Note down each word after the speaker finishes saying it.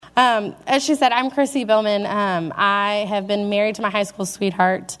As she said, I'm Chrisey Billman. I have been married to my high school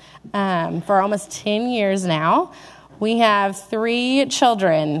sweetheart for almost 10 years now. We have 3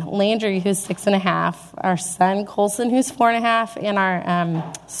 children, Landry, who's 6.5, our son, Colson, who's 4.5, and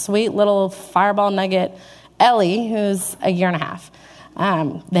our sweet little fireball nugget, Ellie, who's 1.5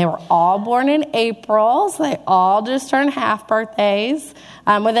 years. They were all born in April, so they all just turned half birthdays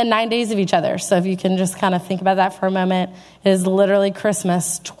within 9 days of each other. So if you can just kind of think about that for a moment, it is literally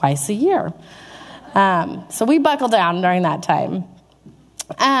Christmas twice a year. So we buckle down during that time.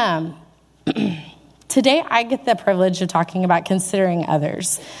 Today, I get the privilege of talking about considering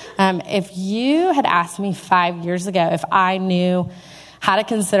others. If you had asked me 5 years ago if I knew how to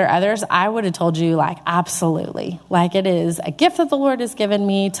consider others, I would have told you, absolutely. It is a gift that the Lord has given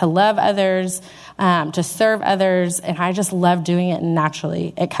me to love others, to serve others, and I just love doing it, and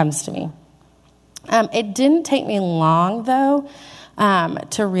naturally, it comes to me. It didn't take me long, though,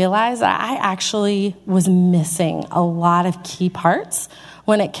 to realize that I actually was missing a lot of key parts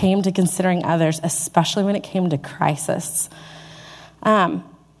when it came to considering others, especially when it came to crisis.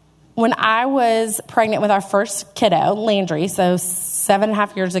 When I was pregnant with our first kiddo, Landry, so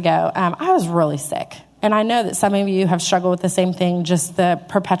 7.5 years ago, I was really sick. And I know that some of you have struggled with the same thing, just the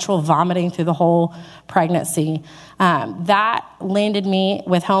perpetual vomiting through the whole pregnancy. That landed me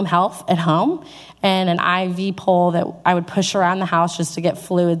with home health at home and an IV pole that I would push around the house just to get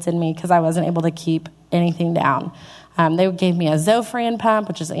fluids in me because I wasn't able to keep anything down. They gave me a Zofran pump,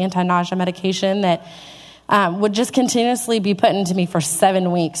 which is anti-nausea medication that would just continuously be put into me for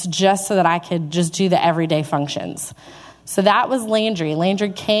 7 weeks just so that I could just do the everyday functions. So that was Landry.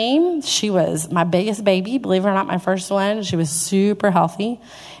 Landry came. She was my biggest baby, believe it or not, my first one. She was super healthy.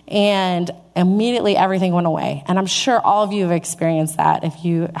 And immediately everything went away. And I'm sure all of you have experienced that if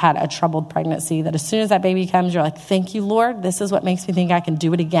you had a troubled pregnancy, that as soon as that baby comes, you're like, thank you, Lord. This is what makes me think I can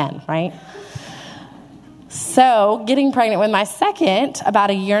do it again, right? So getting pregnant with my second, about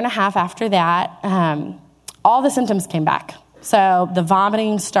 1.5 years after that, all the symptoms came back. So the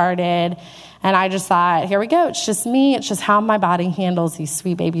vomiting started, and I just thought, here we go. It's just me. It's just how my body handles these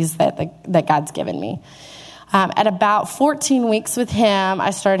sweet babies that God's given me. At about 14 weeks with him,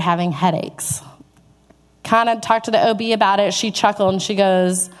 I started having headaches. Kind of talked to the OB about it. She chuckled, and she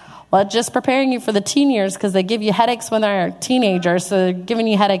goes, well, just preparing you for the teen years because they give you headaches when they're teenagers, so they're giving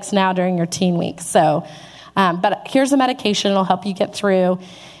you headaches now during your teen weeks. So, but here's a medication. It'll help you get through.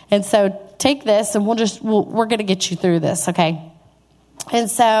 And so take this, and we're going to get you through this, okay? And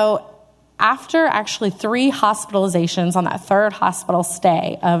so after actually 3 hospitalizations on that 3rd hospital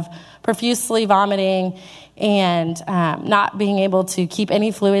stay of profusely vomiting and not being able to keep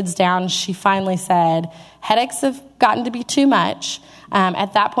any fluids down, she finally said, headaches have gotten to be too much.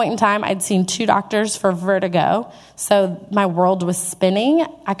 At that point in time, I'd seen 2 doctors for vertigo, so my world was spinning.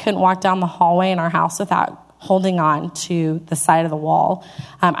 I couldn't walk down the hallway in our house without holding on to the side of the wall.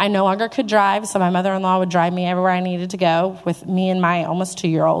 I no longer could drive, so my mother-in-law would drive me everywhere I needed to go with me and my almost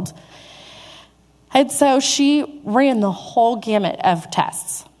 2-year-old. And so she ran the whole gamut of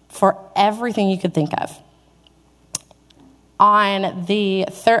tests for everything you could think of. On the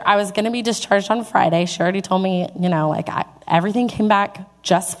 3rd, I was going to be discharged on Friday. She already told me, everything came back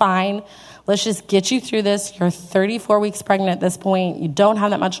just fine. Let's just get you through this. You're 34 weeks pregnant at this point. You don't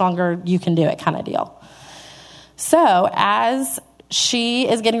have that much longer. You can do it, kind of deal. So as she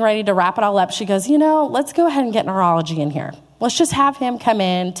is getting ready to wrap it all up, she goes, let's go ahead and get neurology in here. Let's just have him come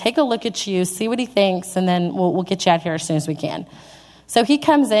in, take a look at you, see what he thinks, and then we'll get you out here as soon as we can. So he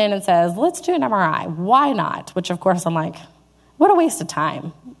comes in and says, let's do an MRI. Why not? Which, of course, I'm like, what a waste of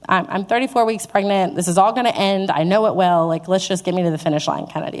time. I'm 34 weeks pregnant. This is all going to end. I know it will. Let's just get me to the finish line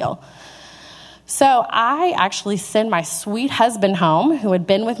kind of deal. So I actually send my sweet husband home, who had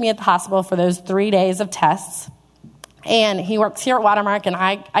been with me at the hospital for those 3 days of tests. And he works here at Watermark, and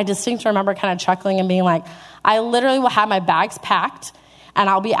I distinctly remember kind of chuckling and being like, I literally will have my bags packed, and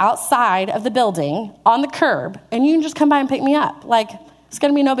I'll be outside of the building on the curb, and you can just come by and pick me up. It's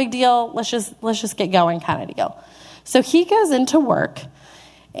going to be no big deal. Let's just get going kind of deal. So he goes into work,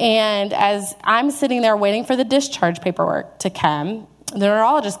 and as I'm sitting there waiting for the discharge paperwork to come, the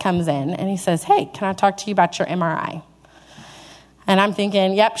neurologist comes in, and he says, hey, can I talk to you about your MRI? And I'm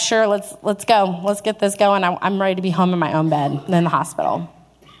thinking, yep, sure, let's go. Let's get this going. I'm ready to be home in my own bed in the hospital.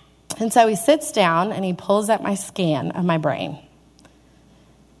 And so he sits down, and he pulls up my scan of my brain.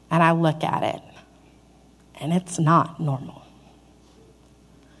 And I look at it, and it's not normal.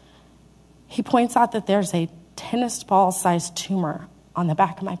 He points out that there's a tennis ball-sized tumor on the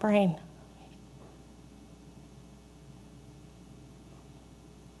back of my brain.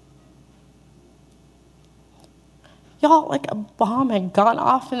 Y'all, like a bomb had gone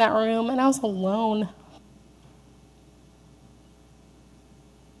off in that room, and I was alone.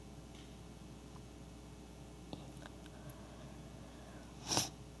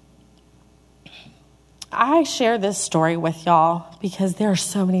 I share this story with y'all because there are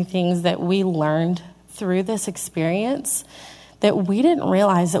so many things that we learned through this experience that we didn't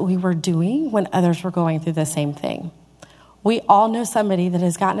realize that we were doing when others were going through the same thing. We all know somebody that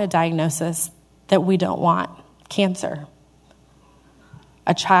has gotten a diagnosis that we don't want, cancer.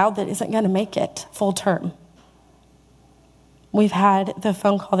 A child that isn't going to make it full term. We've had the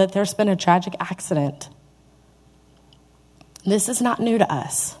phone call that there's been a tragic accident. This is not new to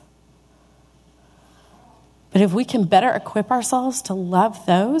us. But if we can better equip ourselves to love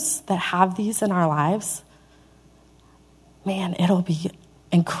those that have these in our lives, man, it'll be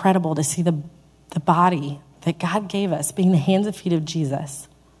incredible to see the body that God gave us being the hands and feet of Jesus.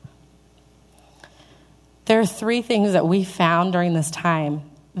 There are 3 things that we found during this time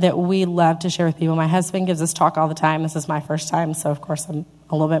that we love to share with people. My husband gives us talk all the time. This is my first time, so of course I'm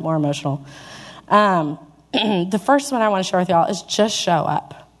a little bit more emotional. The first one I want to share with y'all is just show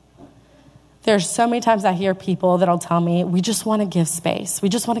up. There's so many times I hear people that'll tell me, we just want to give space. We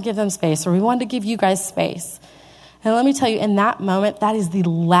just want to give them space, or we want to give you guys space. And let me tell you, in that moment, that is the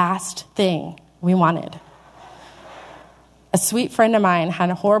last thing we wanted. A sweet friend of mine had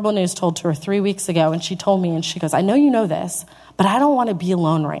a horrible news told to her 3 weeks ago, and she told me, and she goes, I know you know this, but I don't want to be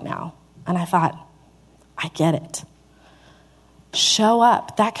alone right now. And I thought, I get it. Show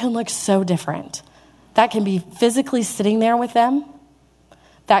up. That can look so different. That can be physically sitting there with them.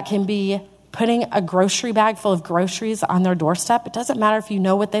 That can be putting a grocery bag full of groceries on their doorstep. It doesn't matter if you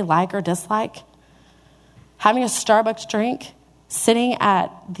know what they like or dislike. Having a Starbucks drink, sitting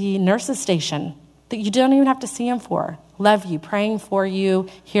at the nurse's station that you don't even have to see them for. Love you, praying for you.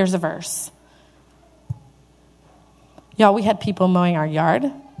 Here's a verse. Y'all, we had people mowing our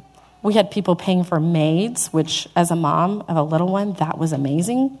yard. We had people paying for maids, which as a mom of a little one, that was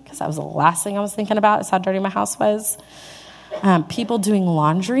amazing because that was the last thing I was thinking about is how dirty my house was. People doing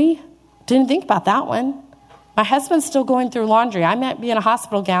laundry. Didn't think about that one. My husband's still going through laundry. I might be in a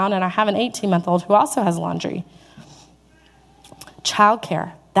hospital gown, and I have an 18-month-old who also has laundry.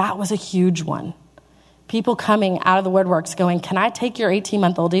 Childcare. That was a huge one. People coming out of the woodworks going, can I take your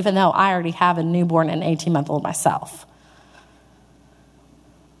 18-month-old even though I already have a newborn and 18-month-old myself?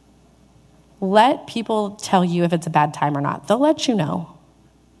 Let people tell you if it's a bad time or not. They'll let you know.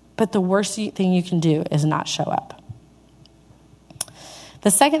 But the worst thing you can do is not show up. The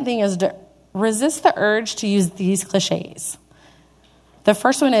second thing is to resist the urge to use these cliches. The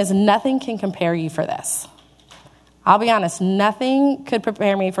first one is nothing can prepare you for this. I'll be honest, nothing could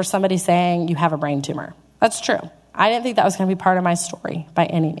prepare me for somebody saying you have a brain tumor. That's true. I didn't think that was going to be part of my story by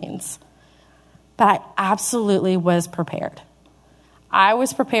any means. But I absolutely was prepared. I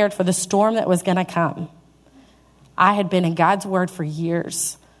was prepared for the storm that was going to come. I had been in God's word for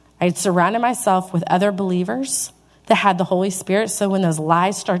years. I had surrounded myself with other believers that had the Holy Spirit. So when those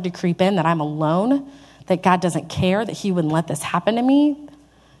lies started to creep in that I'm alone, that God doesn't care, that he wouldn't let this happen to me,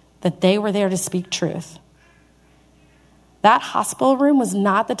 that they were there to speak truth. That hospital room was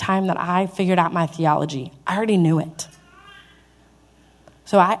not the time that I figured out my theology. I already knew it.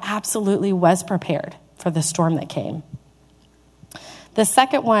 So I absolutely was prepared for the storm that came. The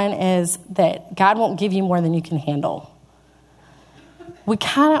second one is that God won't give you more than you can handle. We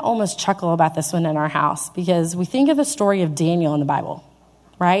kind of almost chuckle about this one in our house because we think of the story of Daniel in the Bible,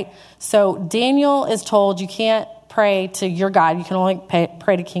 right? So Daniel is told you can't pray to your God. You can only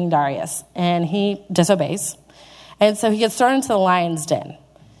pray to King Darius. And he disobeys. And so he gets thrown into the lion's den.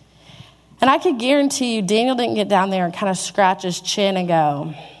 And I could guarantee you Daniel didn't get down there and kind of scratch his chin and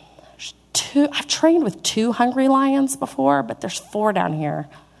go, I've trained with 2 hungry lions before, but there's 4 down here.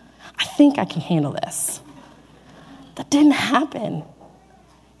 I think I can handle this. That didn't happen.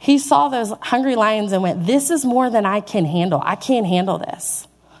 He saw those hungry lions and went, this is more than I can handle. I can't handle this.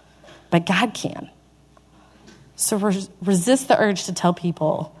 But God can. So resist the urge to tell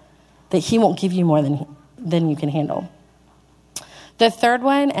people that he won't give you more than you can handle. The third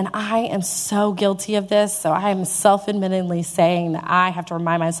one, and I am so guilty of this, so I am self-admittedly saying that I have to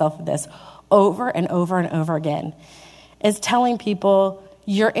remind myself of this over and over and over again, is telling people,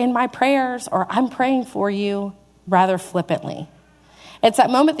 you're in my prayers, or I'm praying for you, rather flippantly. It's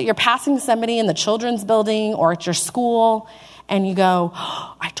that moment that you're passing somebody in the children's building or at your school, and you go,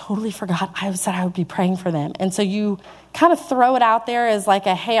 oh, I totally forgot I said I would be praying for them. And so you kind of throw it out there as like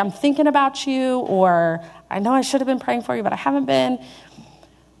a, hey, I'm thinking about you, or I know I should have been praying for you, but I haven't been.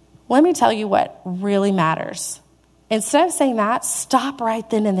 Let me tell you what really matters. Instead of saying that, stop right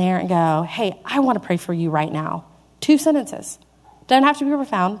then and there and go, hey, I want to pray for you right now. 2 sentences. Doesn't have to be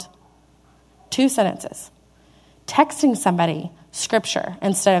profound. 2 sentences. Texting somebody scripture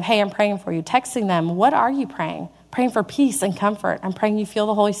instead of, hey, I'm praying for you. Texting them, what are you praying? Praying for peace and comfort. I'm praying you feel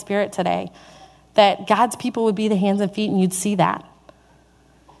the Holy Spirit today. That God's people would be the hands and feet and you'd see that.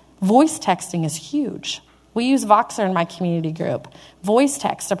 Voice texting is huge. We use Voxer in my community group. Voice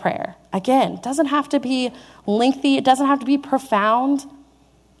text a prayer. Again, it doesn't have to be lengthy. It doesn't have to be profound.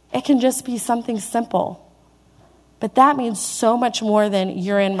 It can just be something simple. But that means so much more than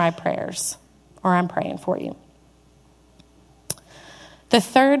you're in my prayers or I'm praying for you. The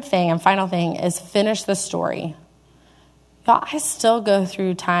third thing and final thing is finish the story. Y'all, I still go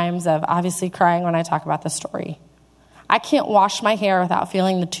through times of obviously crying when I talk about the story. I can't wash my hair without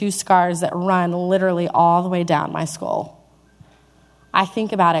feeling the 2 scars that run literally all the way down my skull. I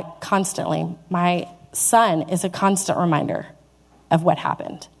think about it constantly. My son is a constant reminder of what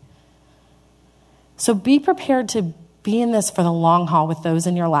happened. So be prepared to be in this for the long haul with those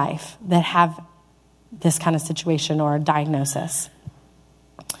in your life that have this kind of situation or a diagnosis.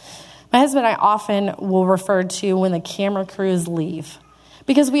 My husband and I often will refer to when the camera crews leave.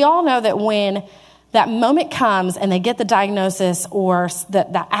 Because we all know that when that moment comes and they get the diagnosis or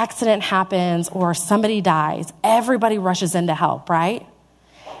that accident happens or somebody dies, everybody rushes in to help, right?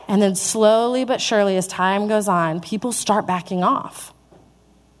 And then slowly but surely as time goes on, people start backing off.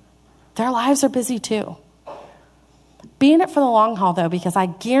 Their lives are busy too. Be in it for the long haul though, because I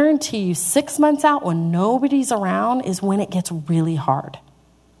guarantee you 6 months out when nobody's around is when it gets really hard.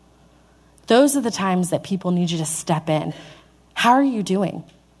 Those are the times that people need you to step in. How are you doing?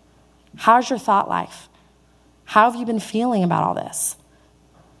 How's your thought life? How have you been feeling about all this?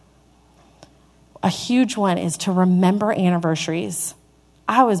 A huge one is to remember anniversaries.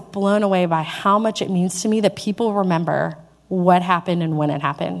 I was blown away by how much it means to me that people remember what happened and when it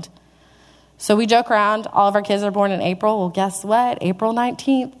happened. So we joke around, all of our kids are born in April. Well, guess what? April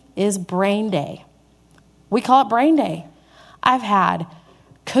 19th is Brain Day. We call it Brain Day. I've had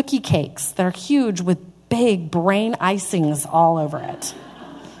cookie cakes that are huge with big brain icings all over it.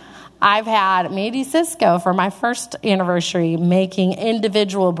 I've had Mady Cisco for my first anniversary making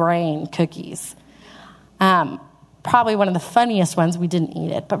individual brain cookies. Probably one of the funniest ones, we didn't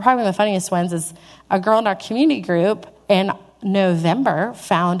eat it, but probably one of the funniest ones is a girl in our community group in November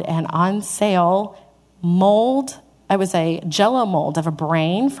found an on sale mold. It was a Jell-O mold of a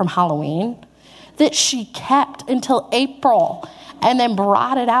brain from Halloween that she kept until April and then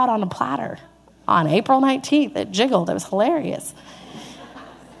brought it out on a platter on April 19th. It jiggled. It was hilarious.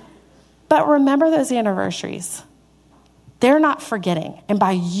 But remember those anniversaries. They're not forgetting. And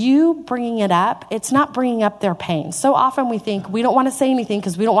by you bringing it up, it's not bringing up their pain. So often we think we don't want to say anything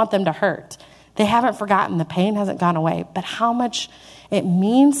because we don't want them to hurt. They haven't forgotten. The pain hasn't gone away. But how much it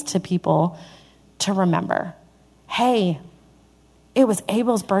means to people to remember, hey, it was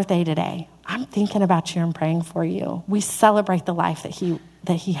Abel's birthday today. I'm thinking about you and praying for you. We celebrate the life that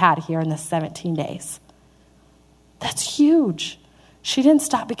he had here in the 17 days. That's huge. She didn't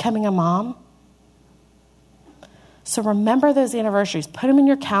stop becoming a mom. So remember those anniversaries. Put them in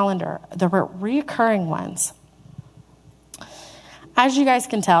your calendar, the reoccurring ones. As you guys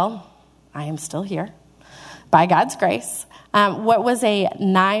can tell, I am still here by God's grace. What was a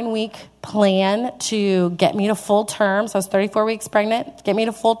 9-week plan to get me to full term, so I was 34 weeks pregnant, get me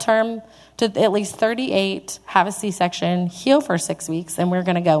to full term to at least 38, have a C-section, heal for 6 weeks, and we're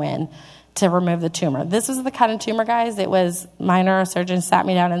going to go in to remove the tumor. This was the kind of tumor, guys. It was, my neurosurgeon sat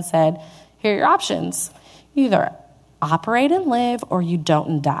me down and said, here are your options. You either operate and live or you don't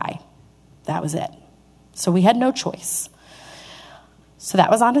and die. That was it. So we had no choice. So that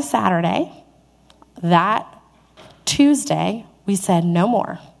was on a Saturday. That Tuesday, we said no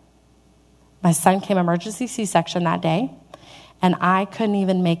more. My son came emergency C-section that day, and I couldn't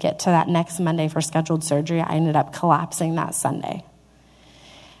even make it to that next Monday for scheduled surgery. I ended up collapsing that Sunday.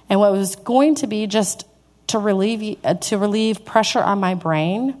 And what was going to be just to relieve pressure on my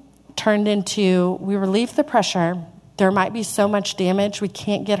brain turned into, we relieved the pressure. There might be so much damage, we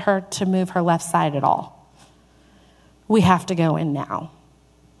can't get her to move her left side at all. We have to go in now.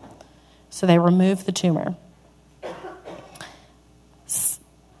 So they removed the tumor.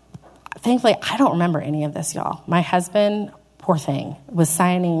 Thankfully, I don't remember any of this, y'all. My husband, poor thing, was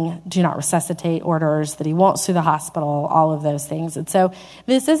signing do not resuscitate orders, that he won't sue the hospital, all of those things. And so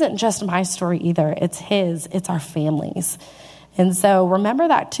this isn't just my story either. It's his. It's our family's. And so remember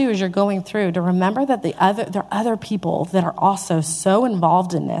that too as you're going through, to remember that there are other people that are also so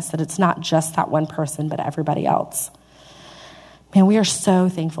involved in this, that it's not just that one person, but everybody else. Man, we are so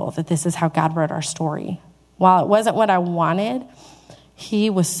thankful that this is how God wrote our story. While it wasn't what I wanted, he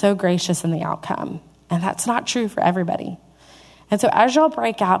was so gracious in the outcome. And that's not true for everybody. And so as y'all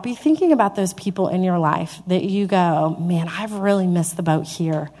break out, be thinking about those people in your life that you go, man, I've really missed the boat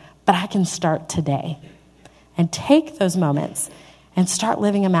here, but I can start today. And take those moments and start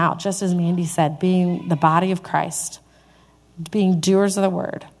living them out, just as Mandy said, being the body of Christ, being doers of the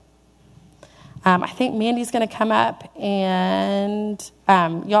word. I think Mandy's going to come up, and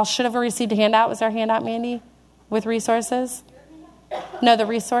y'all should have received a handout. Was there a handout, Mandy, with resources? No, the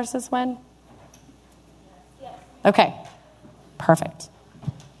resources one? Yes. Okay. Perfect.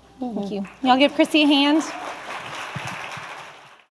 Thank you. Y'all give Chrisey a hand.